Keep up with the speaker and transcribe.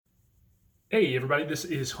Hey everybody, this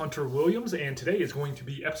is Hunter Williams, and today is going to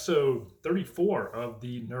be episode 34 of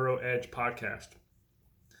the Neuro Edge podcast.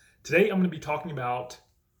 Today I'm going to be talking about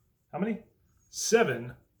how many?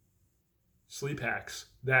 7 sleep hacks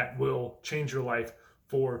that will change your life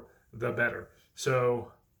for the better.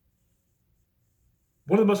 So,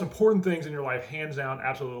 one of the most important things in your life, hands down,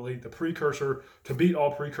 absolutely, the precursor to beat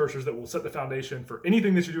all precursors that will set the foundation for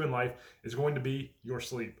anything that you do in life is going to be your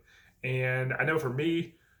sleep. And I know for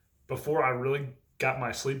me, before I really got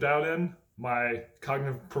my sleep dialed in, my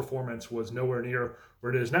cognitive performance was nowhere near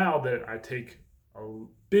where it is now that I take a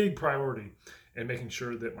big priority in making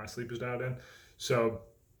sure that my sleep is dialed in. So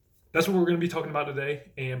that's what we're going to be talking about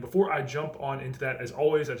today. And before I jump on into that, as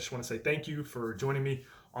always, I just want to say thank you for joining me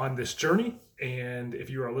on this journey. And if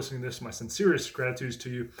you are listening to this, my sincerest gratitude to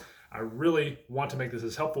you. I really want to make this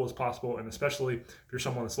as helpful as possible, and especially if you're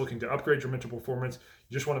someone that's looking to upgrade your mental performance,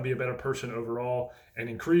 you just want to be a better person overall and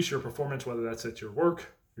increase your performance, whether that's at your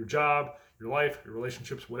work, your job, your life, your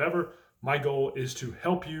relationships, whatever. My goal is to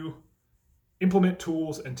help you implement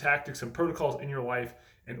tools and tactics and protocols in your life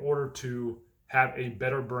in order to have a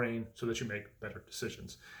better brain so that you make better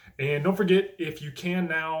decisions. And don't forget, if you can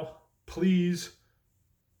now, please,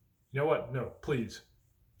 please,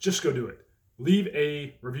 just go do it. Leave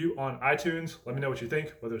a review on iTunes. Let me know what you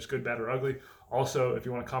think, whether it's good, bad, or ugly. Also, if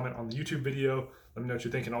you want to comment on the YouTube video, let me know what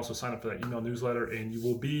you think, and also sign up for that email newsletter, and you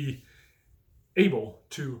will be able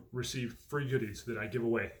to receive free goodies that I give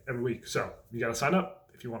away every week. So you got to sign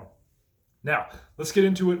up if you want them. Now, let's get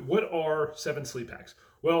into it. What are 7 sleep hacks?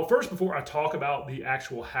 Well, first, before I talk about the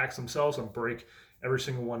actual hacks themselves and break every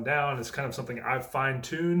single one down, it's kind of something I've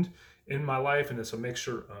fine-tuned in my life, and it's a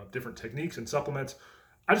mixture of different techniques and supplements.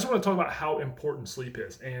 I just want to talk about how important sleep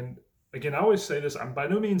is. And again, I always say this, I'm by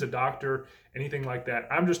no means a doctor, anything like that.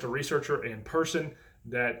 I'm just a researcher and person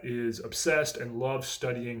that is obsessed and loves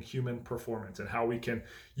studying human performance and how we can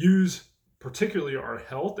use particularly our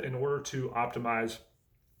health in order to optimize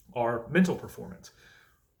our mental performance.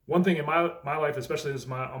 One thing in my life, especially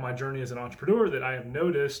on my journey as an entrepreneur, that I have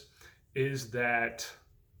noticed is that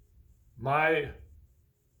my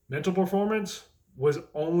mental performance was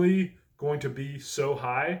only going to be so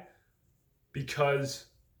high because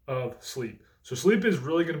of sleep. So sleep is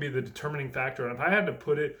really going to be the determining factor. And if I had to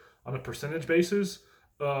put it on a percentage basis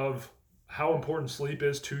of how important sleep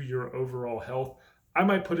is to your overall health, I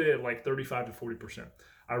might put it at like 35 to 40%.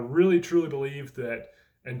 I really truly believe that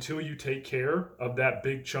until you take care of that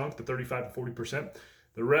big chunk, the 35 to 40%,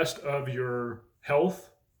 the rest of your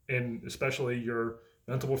health and especially your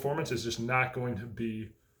mental performance is just not going to be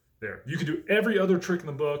there. You can do every other trick in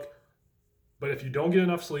the book, but if you don't get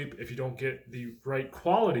enough sleep, if you don't get the right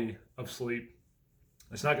quality of sleep,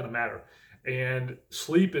 it's not going to matter. And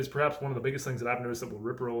sleep is perhaps one of the biggest things that I've noticed that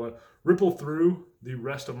will ripple through the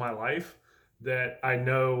rest of my life that I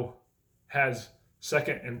know has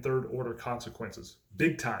second and third order consequences,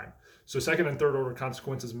 big time. So second and third order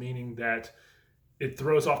consequences meaning that it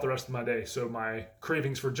throws off the rest of my day. So my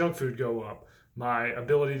cravings for junk food go up, my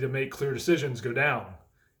ability to make clear decisions go down,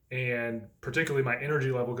 and particularly my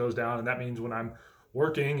energy level goes down. And that means when I'm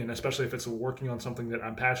working, and especially if it's working on something that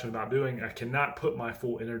I'm passionate about doing, I cannot put my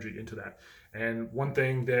full energy into that. And one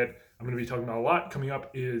thing that I'm going to be talking about a lot coming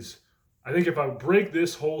up is, I think if I break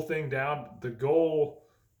this whole thing down, the goal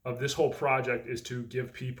of this whole project is to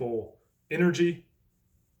give people energy,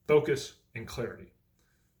 focus, and clarity.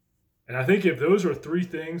 And I think if those are 3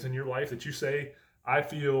 things in your life that you say, I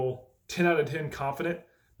feel 10 out of 10 confident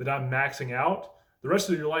that I'm maxing out, the rest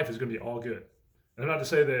of your life is going to be all good. And I'm not to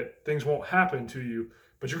say that things won't happen to you,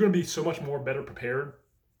 but you're going to be so much more better prepared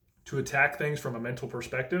to attack things from a mental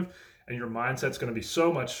perspective, and your mindset's going to be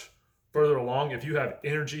so much further along if you have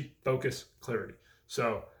energy, focus, clarity.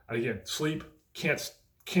 So again, sleep, can't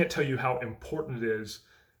tell you how important it is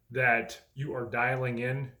that you are dialing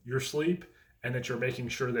in your sleep and that you're making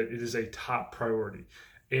sure that it is a top priority.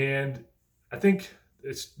 And I think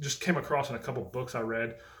it's just came across in a couple of books I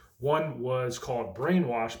read. One was called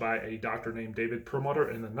Brainwash by a doctor named David Perlmutter,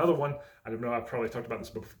 and another one, I don't know, I've probably talked about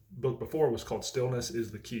this book before, was called Stillness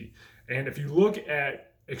is the Key. And if you look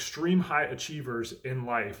at extreme high achievers in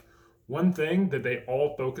life, one thing that they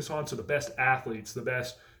all focus on, so the best athletes, the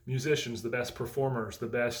best musicians, the best performers, the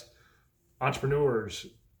best entrepreneurs.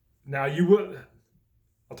 Now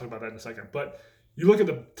I'll talk about that in a second, but you look at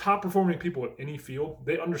the top performing people in any field,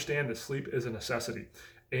 they understand that sleep is a necessity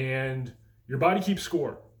and your body keeps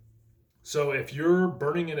score. So if you're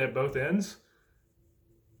burning it at both ends,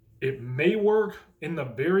 it may work in the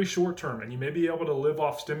very short term and you may be able to live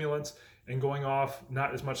off stimulants and going off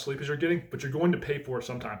not as much sleep as you're getting, but you're going to pay for it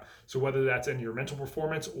sometime. So whether that's in your mental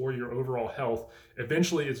performance or your overall health,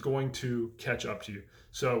 eventually it's going to catch up to you.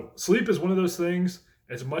 So sleep is one of those things,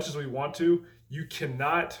 as much as we want to, you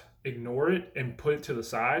cannot ignore it and put it to the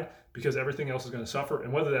side because everything else is going to suffer.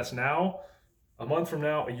 And whether that's now, a month from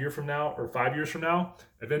now, a year from now, or 5 years from now,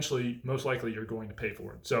 eventually, most likely, you're going to pay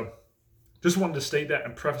for it. So just wanted to state that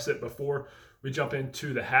and preface it before we jump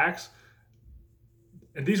into the hacks.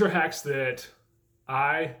 And these are hacks that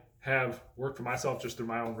I have worked for myself just through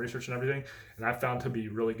my own research and everything, and I found to be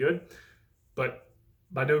really good. But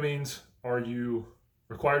by no means are you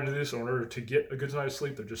required to do this in order to get a good night's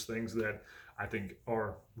sleep. They're just things that I think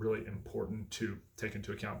are really important to take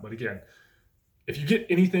into account. But again, if you get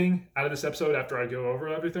anything out of this episode after I go over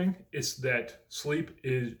everything, it's that sleep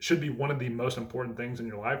should be one of the most important things in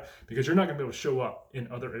your life, because you're not going to be able to show up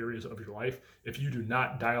in other areas of your life if you do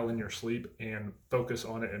not dial in your sleep and focus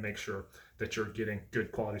on it and make sure that you're getting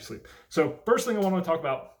good quality sleep. So first thing I want to talk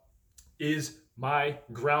about is my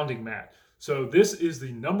grounding mat. So this is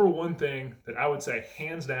the number one thing that I would say,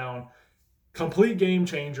 hands down, complete game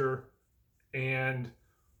changer, and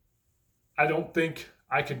I don't think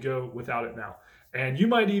I could go without it now. And you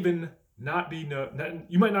might even not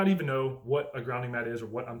even know what a grounding mat is or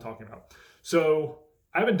what I'm talking about. So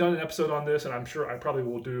I haven't done an episode on this, and I'm sure I probably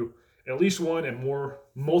will do at least one and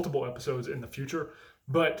multiple episodes in the future.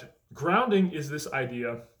 But grounding is this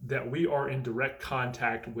idea that we are in direct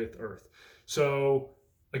contact with Earth. So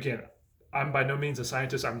again, I'm by no means a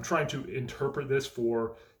scientist. I'm trying to interpret this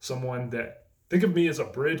for someone that, think of me as a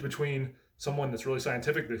bridge between someone that's really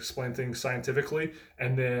scientific to explain things scientifically,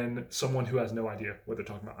 and then someone who has no idea what they're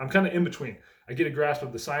talking about. I'm kind of in between. I get a grasp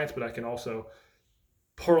of the science, but I can also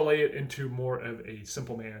parlay it into more of a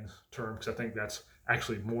simple man's term, because I think that's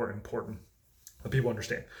actually more important that people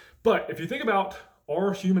understand. But if you think about,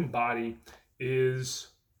 our human body is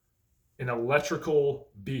an electrical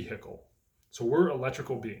vehicle. So we're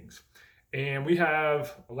electrical beings, and we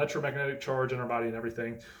have electromagnetic charge in our body and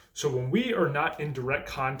everything. So when we are not in direct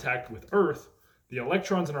contact with Earth, the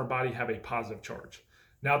electrons in our body have a positive charge.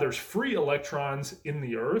 Now there's free electrons in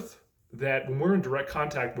the Earth that, when we're in direct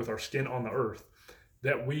contact with our skin on the Earth,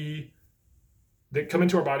 that come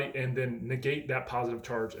into our body and then negate that positive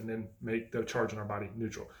charge and then make the charge in our body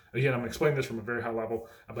neutral. Again, I'm explaining this from a very high level.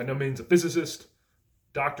 I'm by no means a physicist,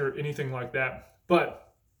 doctor, anything like that.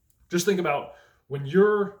 But just think about when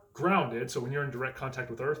you're grounded, so when you're in direct contact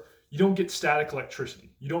with Earth, you don't get static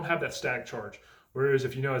electricity. You don't have that static charge. Whereas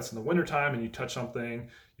if it's in the wintertime and you touch something,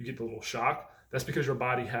 you get the little shock. That's because your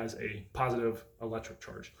body has a positive electric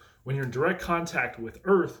charge. When you're in direct contact with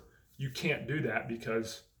Earth, you can't do that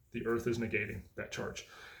because the Earth is negating that charge.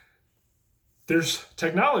 There's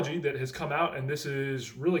technology that has come out, and this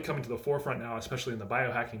is really coming to the forefront now, especially in the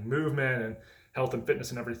biohacking movement and health and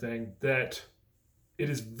fitness and everything, that it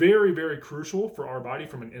is very, very crucial for our body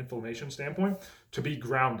from an inflammation standpoint to be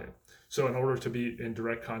grounded. So in order to be in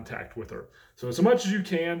direct contact with Earth. So as much as you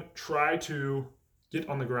can, try to get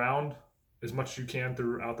on the ground as much as you can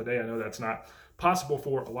throughout the day. I know that's not possible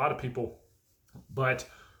for a lot of people, but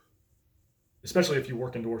especially if you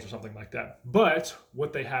work indoors or something like that. But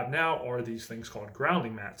what they have now are these things called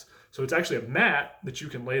grounding mats. So it's actually a mat that you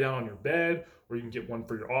can lay down on your bed, or you can get one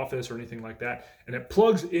for your office or anything like that. And it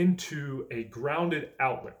plugs into a grounded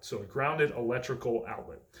outlet, so a grounded electrical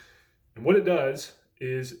outlet. And what it does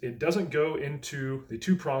is it doesn't go into the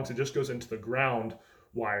two prongs, it just goes into the ground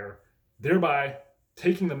wire, thereby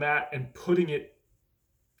taking the mat and putting it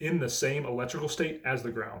in the same electrical state as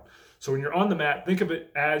the ground. So when you're on the mat, think of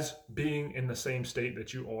it as being in the same state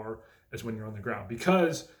that you are as when you're on the ground,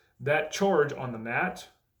 because that charge on the mat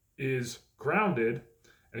is grounded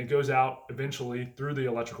and it goes out eventually through the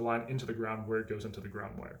electrical line into the ground, where it goes into the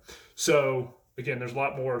ground wire. So again, there's a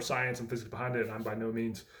lot more science and physics behind it, and I'm by no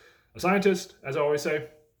means a scientist, as I always say,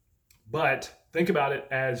 but think about it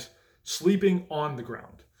as sleeping on the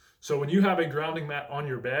ground. So when you have a grounding mat on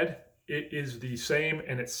your bed, it is the same,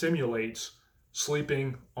 and it simulates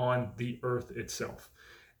sleeping on the Earth itself.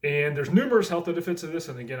 And there's numerous health benefits of this.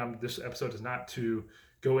 And again, this episode is not to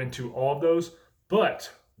go into all of those, but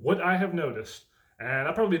what I have noticed, and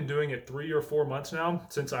I've probably been doing it 3 or 4 months now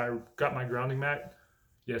since I got my grounding mat.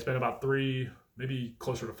 Yeah, it's been about 3, maybe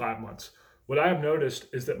closer to 5 months. What I have noticed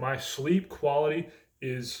is that my sleep quality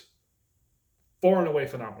is far and away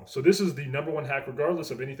phenomenal. So this is the number one hack,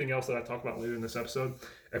 regardless of anything else that I talk about later in this episode.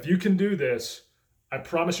 If you can do this, I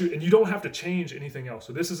promise you, and you don't have to change anything else.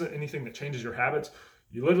 So this isn't anything that changes your habits.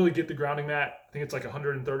 You literally get the grounding mat. I think it's like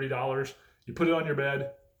 $130. You put it on your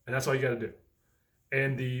bed, and that's all you got to do.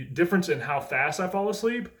 And the difference in how fast I fall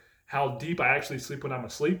asleep, how deep I actually sleep when I'm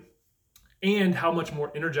asleep, and how much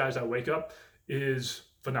more energized I wake up is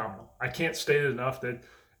phenomenal. I can't state it enough. That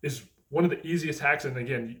is one of the easiest hacks. And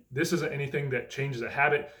again, this isn't anything that changes a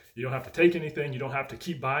habit. You don't have to take anything. You don't have to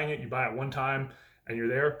keep buying it. You buy it one time and you're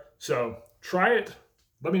there. So try it.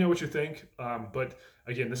 Let me know what you think. But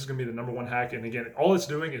again, this is going to be the number one hack. And again, all it's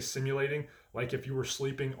doing is simulating like if you were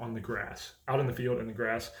sleeping on the grass, out in the field in the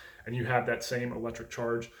grass, and you have that same electric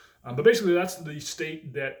charge. But basically, that's the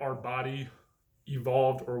state that our body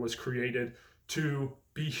evolved or was created to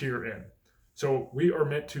be here in. So we are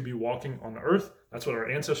meant to be walking on the earth. That's what our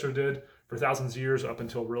ancestors did for thousands of years, up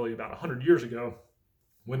until really about 100 years ago,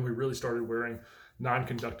 when we really started wearing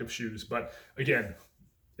non-conductive shoes. But again,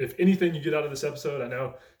 if anything you get out of this episode, I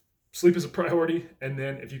know sleep is a priority. And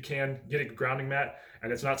then if you can, get a grounding mat.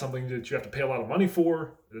 And it's not something that you have to pay a lot of money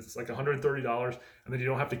for. It's like $130. And then you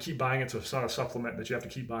don't have to keep buying it. So it's not a supplement that you have to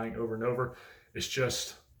keep buying over and over. It's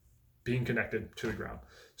just being connected to the ground.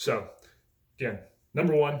 So again,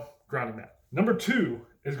 number one, grounding mat. Number two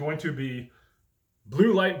is going to be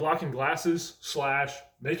blue light blocking glasses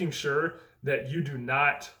 / making sure that you do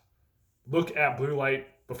not look at blue light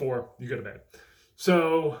before you go to bed.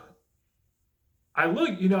 So I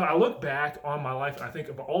look back on my life and I think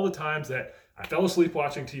of all the times that I fell asleep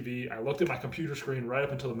watching TV. I looked at my computer screen right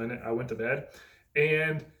up until the minute I went to bed.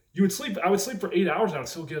 And I would sleep for 8 hours and I would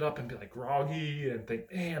still get up and be like groggy and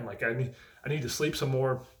think, man, like I need to sleep some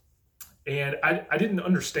more. And I didn't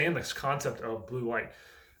understand this concept of blue light.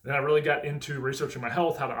 Then I really got into researching my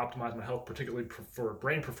health, how to optimize my health, particularly for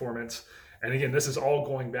brain performance. And again, this is all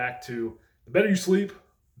going back to the better you sleep,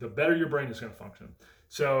 the better your brain is going to function.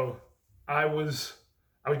 So I would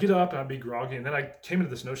get up and I'd be groggy. And then I came into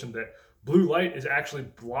this notion that blue light is actually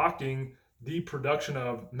blocking the production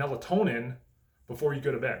of melatonin before you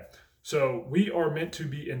go to bed. So we are meant to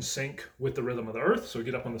be in sync with the rhythm of the earth. So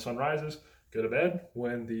get up when the sun rises, go to bed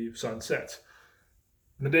when the sun sets.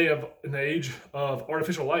 In the age of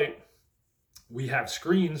artificial light, we have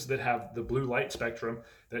screens that have the blue light spectrum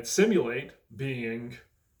that simulate being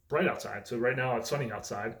bright outside. So right now it's sunny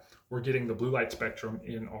outside. We're getting the blue light spectrum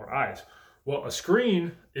in our eyes. Well, a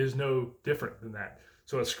screen is no different than that.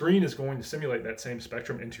 So a screen is going to simulate that same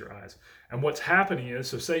spectrum into your eyes. And what's happening is,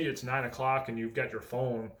 so say it's 9 o'clock and you've got your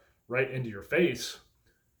phone right into your face,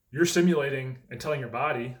 you're simulating and telling your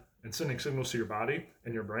body and sending signals to your body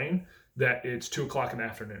and your brain that it's 2 o'clock in the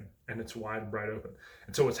afternoon and it's wide and bright open.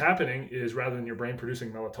 And so what's happening is, rather than your brain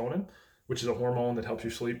producing melatonin, which is a hormone that helps you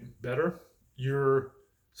sleep better, you're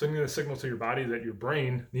sending a signal to your body that your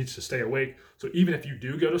brain needs to stay awake. So even if you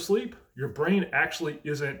do go to sleep, your brain actually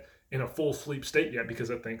isn't in a full sleep state yet because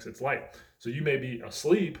it thinks it's light. So you may be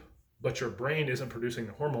asleep, but your brain isn't producing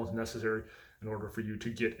the hormones necessary in order for you to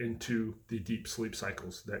get into the deep sleep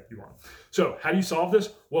cycles that you want. So how do you solve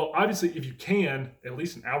this? Well, obviously, if you can, at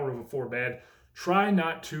least an hour before bed, try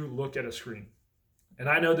not to look at a screen. And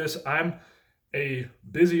I know this, I'm a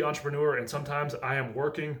busy entrepreneur, and sometimes I am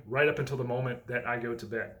working right up until the moment that I go to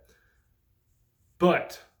bed.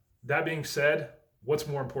 But that being said, what's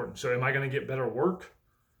more important? So am I going to get better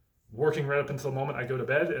working right up until the moment I go to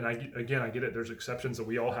bed? And I get it. There's exceptions that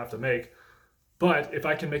we all have to make. But if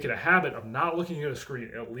I can make it a habit of not looking at a screen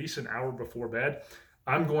at least an hour before bed,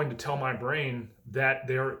 I'm going to tell my brain that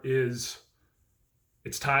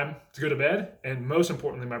it's time to go to bed. And most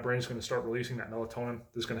importantly, my brain is going to start releasing that melatonin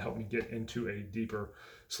that's going to help me get into a deeper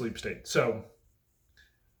sleep state. So,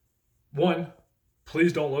 one,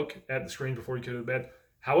 please don't look at the screen before you go to bed.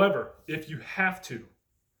 However, if you have to,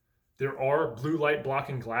 there are blue light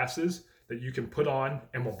blocking glasses that you can put on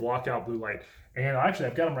and will block out blue light. And actually,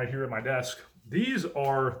 I've got them right here at my desk.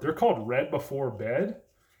 They're called Red Before Bed.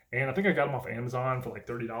 And I think I got them off Amazon for like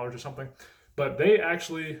 $30 or something. But they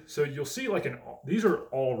actually, so you'll see these are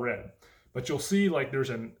all red, but you'll see like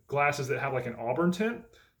there's glasses that have like an auburn tint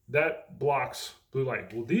that blocks blue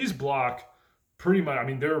light. Well, these block pretty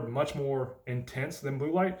much, they're much more intense than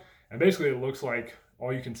blue light. And basically it looks like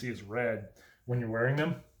all you can see is red when you're wearing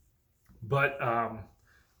them. But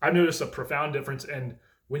I've noticed a profound difference. And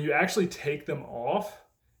when you actually take them off,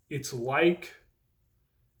 it's like,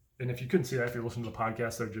 and if you couldn't see that, if you're listening to the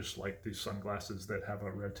podcast, they're just like these sunglasses that have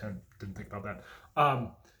a red tint. Didn't think about that.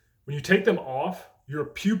 When you take them off, your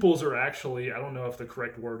pupils are actually, I don't know if the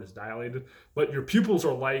correct word is dilated, but your pupils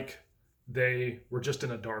are like they were just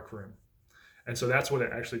in a dark room. And so that's what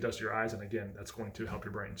it actually does to your eyes. And again, that's going to help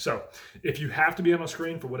your brain. So if you have to be on a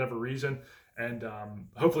screen for whatever reason, and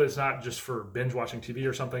hopefully it's not just for binge watching TV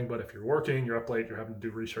or something, but if you're working, you're up late, you're having to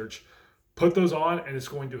do research, put those on, and it's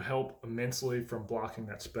going to help immensely from blocking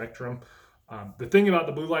that spectrum. The thing about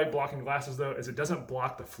the blue light blocking glasses, though, is it doesn't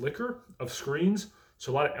block the flicker of screens.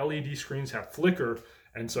 So a lot of LED screens have flicker,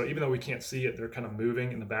 And so even though we can't see it, they're kind of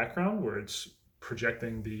moving in the background where it's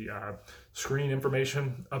projecting the screen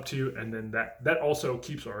information up to you. And then that also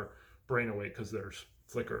keeps our brain awake because there's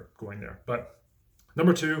flicker going there. But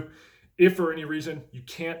number two, if for any reason you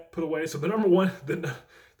can't put away, so the number one, the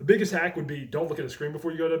biggest hack would be don't look at the screen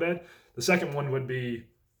before you go to bed. The second one would be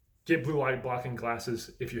get blue light blocking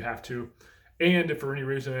glasses if you have to. And if for any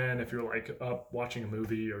reason, if you're like up watching a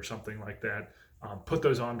movie or something like that, put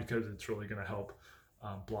those on because it's really going to help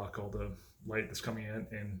block all the light that's coming in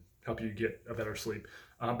and help you get a better sleep.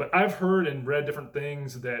 But I've heard and read different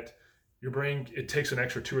things that your brain, it takes an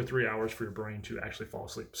extra 2 or 3 hours for your brain to actually fall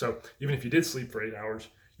asleep. So even if you did sleep for 8 hours,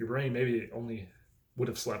 your brain maybe only would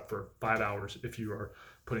have slept for 5 hours if you are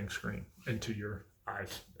putting screen into your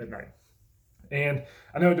eyes at night. And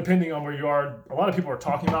I know depending on where you are, a lot of people are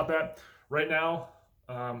talking about that right now,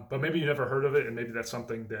 but maybe you never heard of it, and maybe that's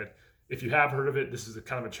something that if you have heard of it, this is a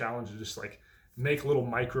kind of a challenge to just like make little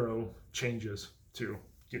micro changes to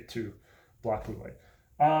get to block blue light.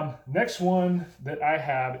 Next one that I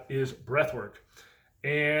have is breath work.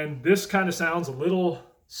 And this kind of sounds a little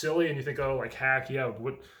silly, and you think, oh, like hack, yeah,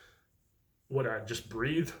 would I just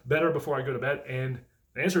breathe better before I go to bed? And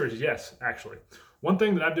the answer is yes, actually. One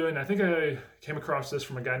thing that I'm doing, I think I came across this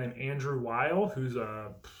from a guy named Andrew Weil, who's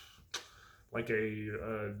like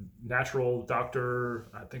a natural doctor,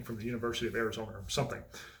 I think from the University of Arizona or something.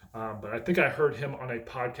 But I think I heard him on a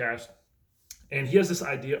podcast, and he has this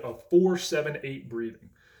idea of 4-7-8 breathing.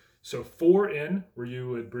 So 4 in, where you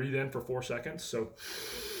would breathe in for 4 seconds. So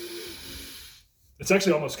it's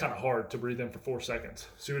actually almost kind of hard to breathe in for 4 seconds.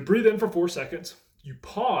 So you would breathe in for 4 seconds, you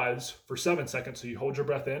pause for 7 seconds, so you hold your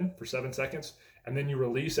breath in for 7 seconds, and then you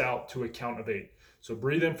release out to a count of 8. So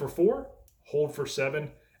breathe in for 4, hold for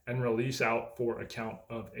 7, and release out for a count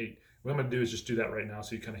of 8. What I'm going to do is just do that right now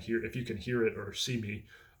so you kind of hear, if you can hear it or see me,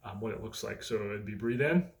 what it looks like. So it would be breathe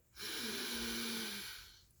in.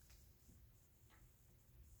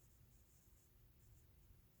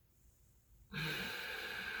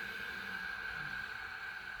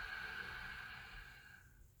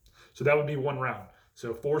 So that would be one round.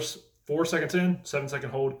 So 4 seconds in, 7 second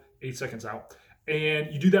hold, 8 seconds out.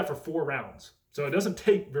 And you do that for 4 rounds. So it doesn't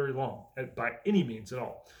take very long by any means at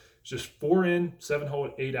all. It's just 4 in, 7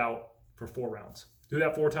 hold, 8 out for 4 rounds. Do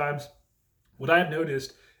that 4 times. What I have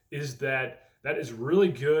noticed is that is really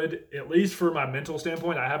good, at least for my mental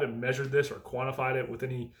standpoint. I haven't measured this or quantified it with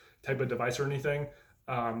any type of device or anything,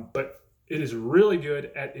 but it is really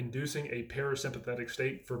good at inducing a parasympathetic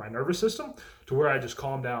state for my nervous system to where I just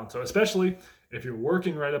calm down. So especially if you're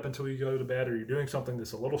working right up until you go to bed or you're doing something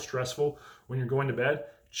that's a little stressful when you're going to bed,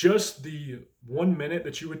 just the 1 minute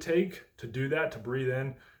that you would take to do that, to breathe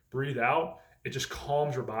in, breathe out, it just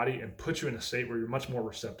calms your body and puts you in a state where you're much more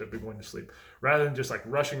receptive to going to sleep. Rather than just like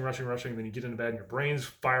rushing, then you get into bed and your brain's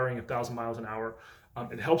firing 1,000 miles an hour.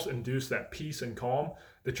 It helps induce that peace and calm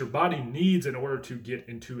that your body needs in order to get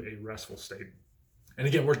into a restful state. And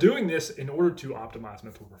again, we're doing this in order to optimize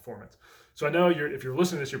mental performance. So I know if you're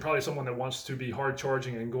listening to this, you're probably someone that wants to be hard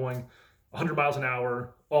charging and going 100 miles an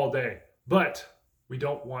hour all day. But we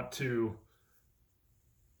don't want to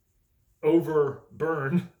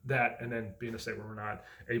overburn that and then be in a state where we're not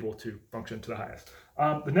able to function to the highest.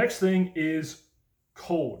 The next thing is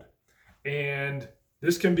cold. And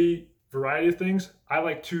this can be a variety of things. I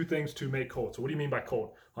like 2 things to make cold. So what do you mean by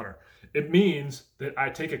cold, Hunter? It means that I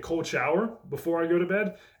take a cold shower before I go to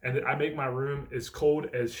bed and that I make my room as cold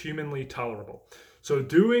as humanly tolerable. So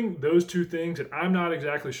doing those 2 things, and I'm not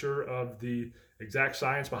exactly sure of the exact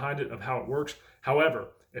science behind it, of how it works. However,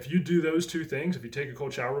 if you do those 2 things, if you take a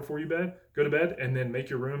cold shower before you go to bed, and then make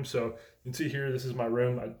your room, so you can see here, this is my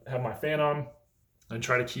room. I have my fan on and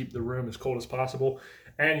try to keep the room as cold as possible.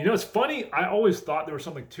 And you know, it's funny, I always thought there was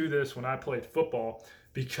something to this when I played football,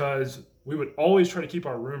 because we would always try to keep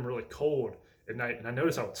our room really cold at night. And I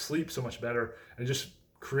noticed I would sleep so much better, and it just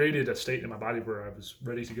created a state in my body where I was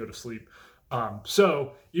ready to go to sleep.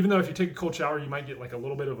 So even though if you take a cold shower, you might get like a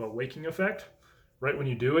little bit of a waking effect. Right when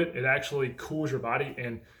you do it, it actually cools your body,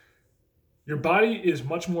 and your body is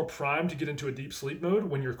much more primed to get into a deep sleep mode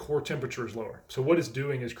when your core temperature is lower. So what it's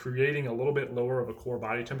doing is creating a little bit lower of a core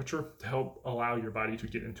body temperature to help allow your body to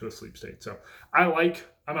get into a sleep state. So I'm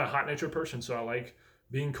a hot natured person, so I like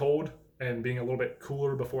being cold and being a little bit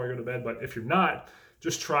cooler before I go to bed. But if you're not,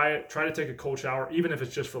 just try it. Try to take a cold shower, even if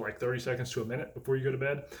it's just for like 30 seconds to a minute before you go to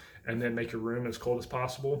bed, and then make your room as cold as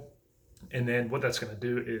possible. And then what that's going to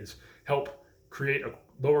do is help create a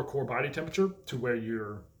lower core body temperature to where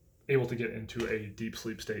you're able to get into a deep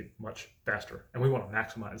sleep state much faster. And we want to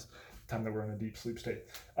maximize the time that we're in a deep sleep state.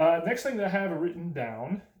 Next thing that I have written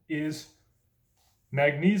down is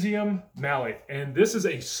magnesium malate. And this is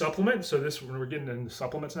a supplement. So we're getting into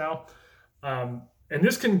supplements now. And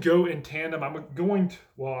this can go in tandem. I'll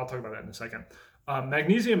talk about that in a second.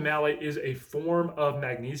 Magnesium malate is a form of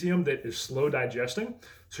magnesium that is slow digesting.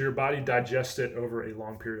 So your body digests it over a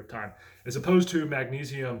long period of time, as opposed to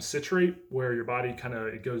magnesium citrate, where your body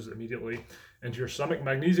it goes immediately into your stomach.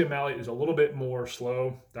 Magnesium malate is a little bit more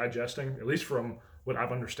slow digesting, at least from what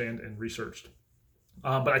I've understand and researched.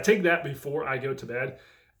 But I take that before I go to bed,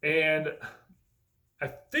 and I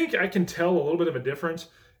think I can tell a little bit of a difference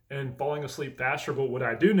in falling asleep faster. But what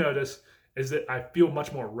I do notice is that I feel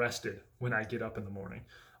much more rested when I get up in the morning.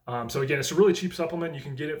 So again, it's a really cheap supplement. You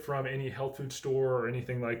can get it from any health food store or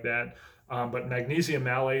anything like that. But magnesium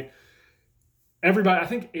malate, I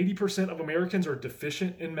think 80% of Americans are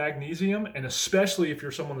deficient in magnesium, and especially if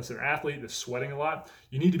you're someone that's an athlete that's sweating a lot,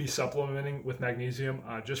 you need to be supplementing with magnesium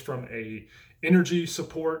just from a energy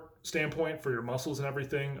support standpoint for your muscles and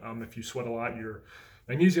everything. If you sweat a lot, your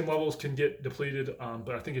magnesium levels can get depleted,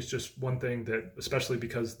 but I think it's just one thing that, especially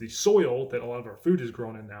because the soil that a lot of our food is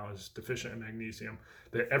grown in now is deficient in magnesium,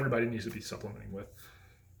 that everybody needs to be supplementing with.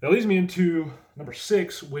 That leads me into number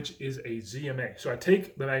 6, which is a ZMA. So I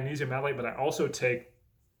take the magnesium malate, but I also take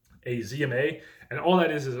a ZMA, and all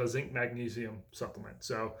that is a zinc magnesium supplement.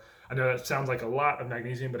 So I know that sounds like a lot of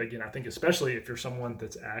magnesium, but again, I think especially if you're someone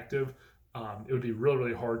that's active, it would be really,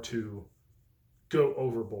 really hard to go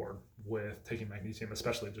overboard with taking magnesium,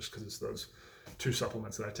 especially just because it's those 2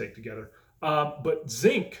 supplements that I take together. But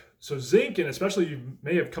zinc, and especially you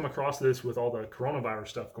may have come across this with all the coronavirus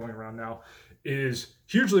stuff going around now, is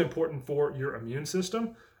hugely important for your immune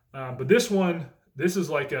system. But this is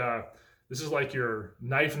like your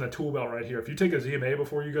knife in the tool belt right here. If you take a ZMA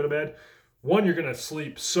before you go to bed, one, you're going to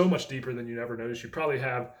sleep so much deeper than you ever noticed. You probably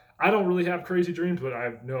I don't really have crazy dreams, but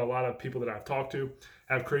I know a lot of people that I've talked to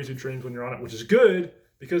have crazy dreams when you're on it, which is good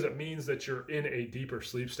because it means that you're in a deeper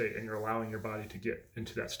sleep state and you're allowing your body to get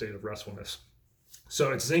into that state of restfulness.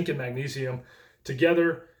 So it's zinc and magnesium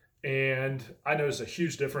together, and I notice a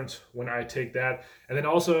huge difference when I take that. And then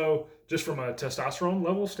also, just from a testosterone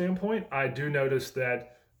level standpoint, I do notice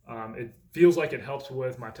that it feels like it helps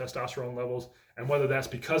with my testosterone levels, and whether that's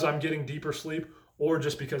because I'm getting deeper sleep or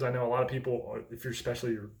just because I know a lot of people, if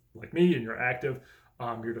you're like me and you're active,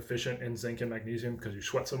 you're deficient in zinc and magnesium because you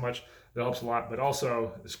sweat so much. That helps a lot, but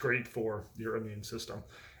also it's great for your immune system.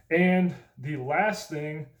 And the last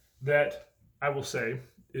thing that I will say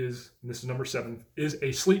is, and this is number 7, is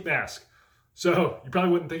a sleep mask. So you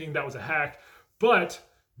probably wouldn't thinking that was a hack, but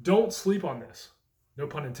don't sleep on this. No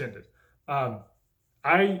pun intended.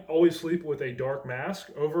 I always sleep with a dark mask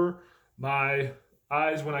over my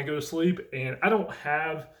eyes when I go to sleep, and I don't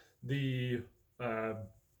have the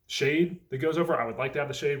shade that goes over. I would like to have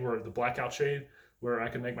the shade where the blackout shade where I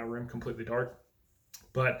can make my room completely dark,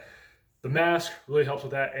 but the mask really helps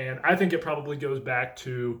with that. And I think it probably goes back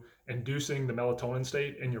to inducing the melatonin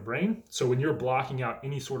state in your brain. So when you're blocking out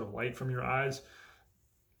any sort of light from your eyes,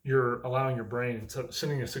 you're allowing your brain and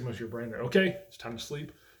sending a signal to your brain that, okay, it's time to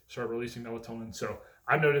sleep, start releasing melatonin. So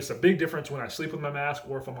I've noticed a big difference when I sleep with my mask,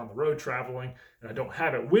 or if I'm on the road traveling and I don't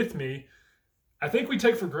have it with me. I think we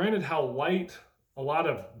take for granted how light a lot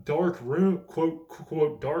of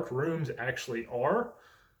quote dark rooms actually are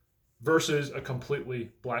versus a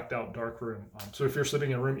completely blacked out dark room. So if you're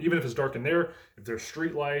sleeping in a room, even if it's dark in there, if there's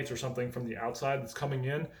street lights or something from the outside that's coming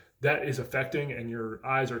in, that is affecting, and your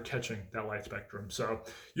eyes are catching that light spectrum. So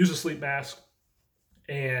use a sleep mask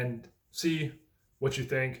and see what you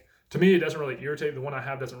think. To me, it doesn't really irritate. The one I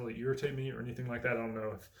have doesn't really irritate me or anything like that. I don't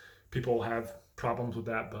know if people have problems with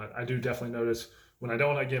that, but I do definitely notice when I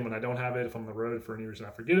don't have it, if I'm on the road for any reason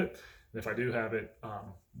I forget it, and if I do have it,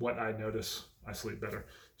 what I notice, I sleep better.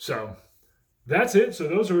 So that's it. So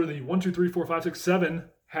those are the 1, 2, 3, 4, 5, 6, 7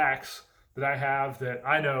 hacks that I have that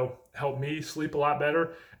I know help me sleep a lot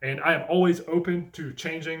better. And I am always open to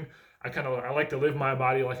changing. I like to live my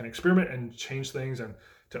body like an experiment and change things and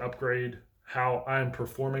to upgrade how I'm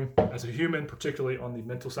performing as a human, particularly on the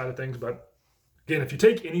mental side of things. But again, if you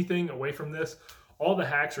take anything away from this, all the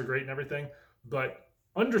hacks are great and everything, but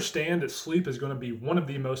understand that sleep is going to be one of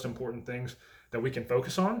the most important things that we can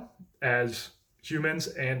focus on as humans,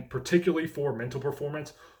 and particularly for mental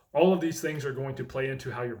performance. All of these things are going to play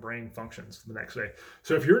into how your brain functions the next day.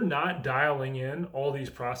 So if you're not dialing in all these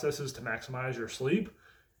processes to maximize your sleep,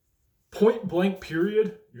 point blank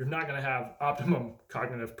period, you're not going to have optimum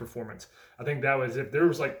cognitive performance. I think that was, if there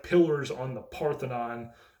was like pillars on the Parthenon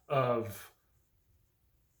of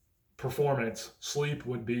performance, sleep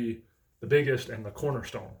would be the biggest and the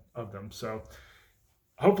cornerstone of them. So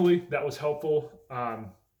hopefully that was helpful.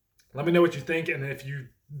 Let me know what you think. And if you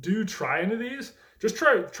do try any of these, just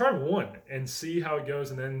try one and see how it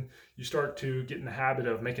goes, and then you start to get in the habit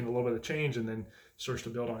of making a little bit of change, and then starts to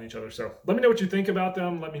build on each other. So let me know what you think about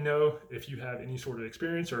them. Let me know if you have any sort of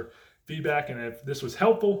experience or feedback, and if this was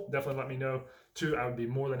helpful, definitely let me know too. I would be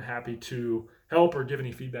more than happy to help or give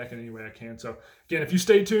any feedback in any way I can. So again, if you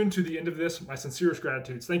stay tuned to the end of this, my sincerest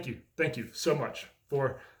gratitudes. Thank you so much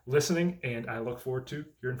for listening, and I look forward to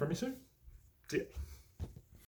hearing from you soon. See ya.